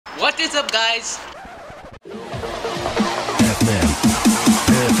What is up, guys? Half-man,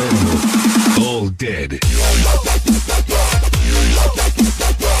 half-animal, all dead.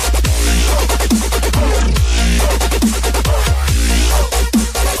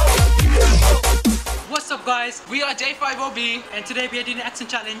 What's up, guys? We are J5OB. And today we are doing an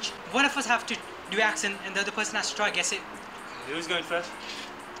accent challenge. One of us have to do accent and the other person has to try guess it. Who's going first?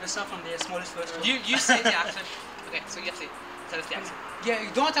 Let's start from the smallest first. You say the accent. Okay, so you have to tell us the accent. Yeah, you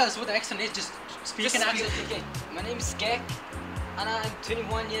don't tell us what the accent is, just speak Just an speak accent. it. Okay, my name is Skek and I'm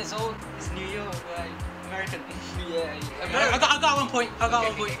 21 years old. It's New York, American. Yeah, I got 1 point. I got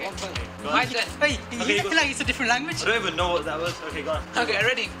 1 point. One point. My turn. Hey, Okay, you go. feel like it's a different language? I don't even know what that was. Okay, go on. Okay,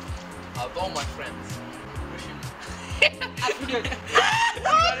 ready? Of all my friends.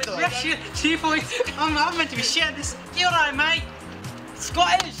 Russian, 2 points. I'm meant to be sharing this. You're right, mate.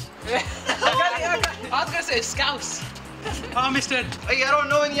 Scottish! I was gonna say Scouse. Oh, Mr. Hey, I don't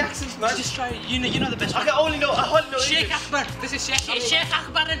know any accents, man. Just try. You know the best I one. can only know Sheikh English. Akbar. This is Sheikh. Sheikh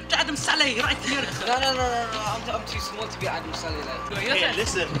Akbar and Adam Saleh right here. No, I'm too small to be Adam Saleh. Like. Your Hey, turn.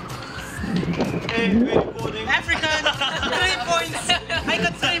 listen. Hey, we're recording. African, 3 points. I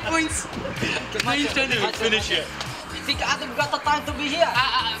got 3 points. My turn. Finish it. You think Adam got the time to be here?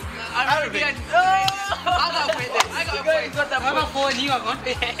 Arabic. I got a point there. I got a point. got that I got 4 and you got 1.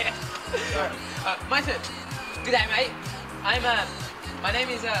 My turn. Good day, mate. My name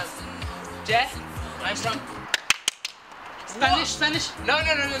is Jay. I'm from. Spanish. No. No,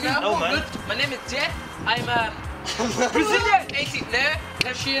 man. My name is Jay. I'm Brazilian. 18. No.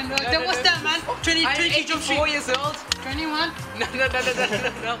 Russian. no, What's no. that, man? 20, I'm 20 jump 84 street. years old. 21. No.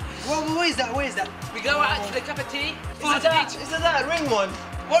 Where is that? Where is that? We go out to the cup of tea. Oh, At the beach. Is it that ring one?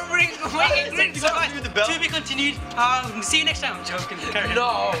 What ring? Ring. Is that with the bell? To be continued. See you next time. I'm joking. Carry on.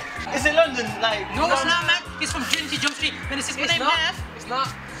 No. Is it London? Like, No, it's not, man. It's from Trinity Jump Street. When it says my It's name not. half. It's not.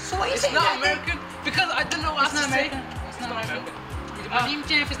 So what It's not American because I don't know what It's not to say. American. It's not American. My name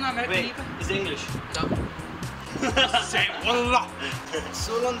Jeff is not American Wait, either. is it English? No. Say wallah. It's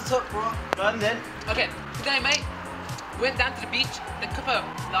all on the top, bro. Go on then. Okay. Today, mate. Went down to the beach. The couple.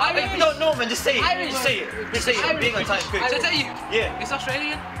 The No, man, just say it. Irish. Just say it. Just say it. I'm being on time, quick. Should I tell you? Yeah. It's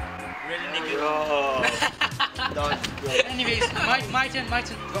Australian. Oh. Done. Anyways, my turn.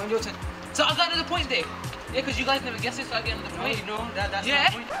 Go on your turn. So I got another point there. Yeah, because you guys never guessed it, so I get another point. No, that's Yeah.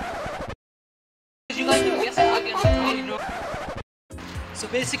 not the point. Because you guys never guessed it, I get another point. So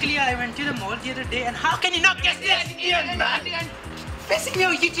basically, I went to the mall the other day, and how can you not guess this? Ian, man. Pissing me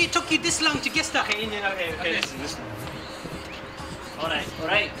off, it took you this long to guess that. Okay, listen.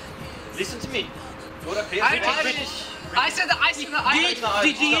 Alright. Listen to me. What I pay Irish. I said the Irish.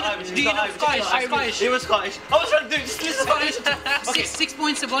 Do you know Scottish? It was Scottish. I was trying to do it. Just listen to Scottish. Okay, 6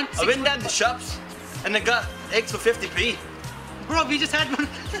 points to 1. I went down to the shops and I got eggs for 50p. Bro, we just had one.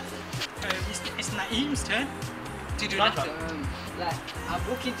 It's Naeem's turn. Do you do Not nothing? Like, I'm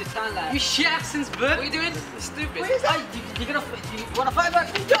walking to town, like. You shit accents, What bud. are you doing? Stupid. Where is that? You wanna fight back?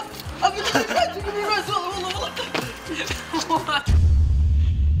 I'm gonna fight back. Give me rights. Hold on.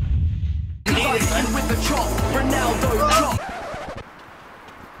 With the chop, Ronaldo chop.